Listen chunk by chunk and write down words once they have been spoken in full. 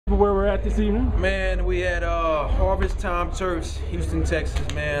where we're at this evening? Man, we at Harvest Time Church, Houston, Texas.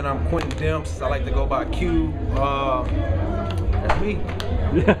 Man, I'm Quintin Demps. I like to go by Q. That's me.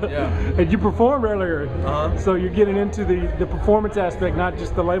 Yeah. And you performed earlier. So you're getting into the performance aspect, not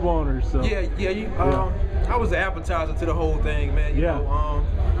just the label owners. So. Yeah. I was the appetizer to the whole thing, man. You know,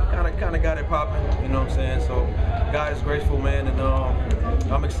 kind of got it popping. You know what I'm saying? So God is graceful, man, and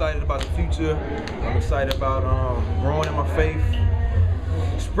I'm excited about the future. I'm excited about growing in my faith,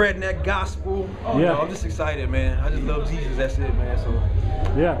 spreading that gospel. You know, I'm just excited, man. I just love Jesus. That's it, man. So.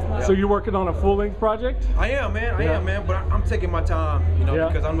 Yeah. So you're working on a full-length project? I am, man. I am, man. But I'm taking my time, you know,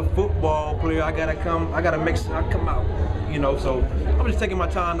 because I'm a football player. I gotta make sure I come out, you know. So I'm just taking my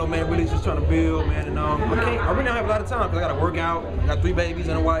time, though, man. Really just trying to build, man. And I really don't have a lot of time because I gotta work out. I got 3 babies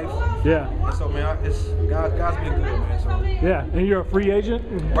and a wife. Yeah. And so, man, God's been good, man. So. Yeah. And you're a free agent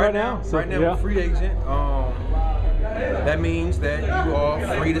right now. So, I'm a free agent. That means that you are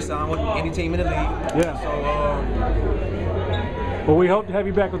free to sign with any team in the league. Yeah. So. Well, we hope to have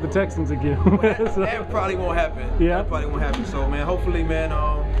you back with the Texans again. That probably won't happen. Yeah. That probably won't happen. So, man, hopefully, man,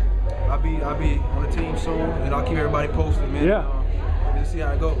 I'll be on the team soon, and I'll keep everybody posted, man. Yeah. Just see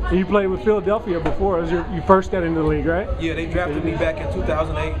how it goes. And you played with Philadelphia before. It was you first got into the league, right? Yeah, they drafted me back in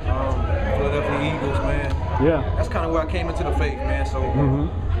 2008. Philadelphia Eagles, man. Yeah. That's kind of where I came into the faith, man. So.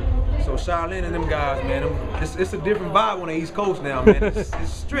 So Charlene and them guys, man, it's a different vibe on the East Coast now, man. It's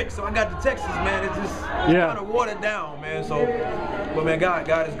strict. So I got the Texas, man. It's just kind of watered down, man. So, but man,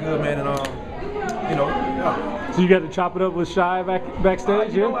 God is good, man, and you know. So you got to chop it up with Shy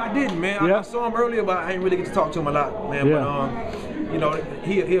backstage? You know, I didn't, man. I saw him earlier, but I ain't really get to talk to him a lot, man. But you know,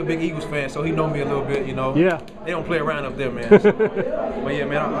 he a big Eagles fan, so he know me a little bit, you know. Yeah. They don't play around up there, man. So, but yeah,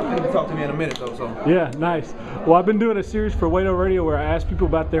 man, I think he'll talk to me in a minute, though. So. Yeah, nice. Well, I've been doing a series for Wado Radio where I ask people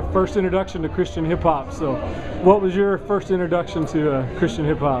about their first introduction to Christian hip hop. So, what was your first introduction to Christian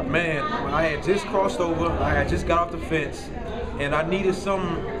hip hop? Man, I had just crossed over. I had just got off the fence, and I needed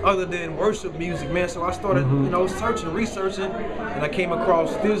something other than worship music, man. So I started, you know, researching, and I came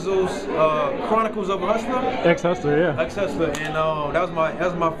across Thi'sl's Chronicles of a Hustler. Ex-Hustler, yeah. Ex-Hustler, and that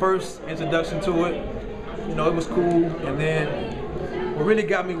was my first introduction to it. You know, it was cool, and then what really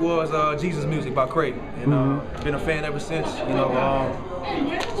got me was Jesus Music by Craig, and been a fan ever since. You know,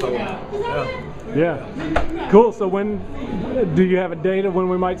 so yeah. Yeah. Cool. So when do you have a date of when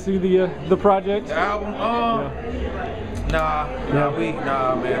we might see the project? The album? Nah, man, we ain't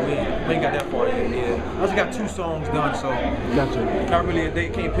got that far yet. Yeah, I just got 2 songs done, so not really a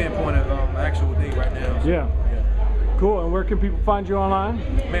date. Can't pinpoint an actual date right now. So, yeah. Cool. And where can people find you online?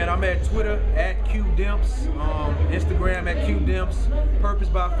 Man, I'm at Twitter at QDemps, Instagram at QDemps,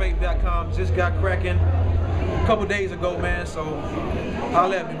 purposebyfaith.com. Just got cracking a couple days ago, man. So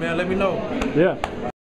holla at me, man. Let me know. Yeah.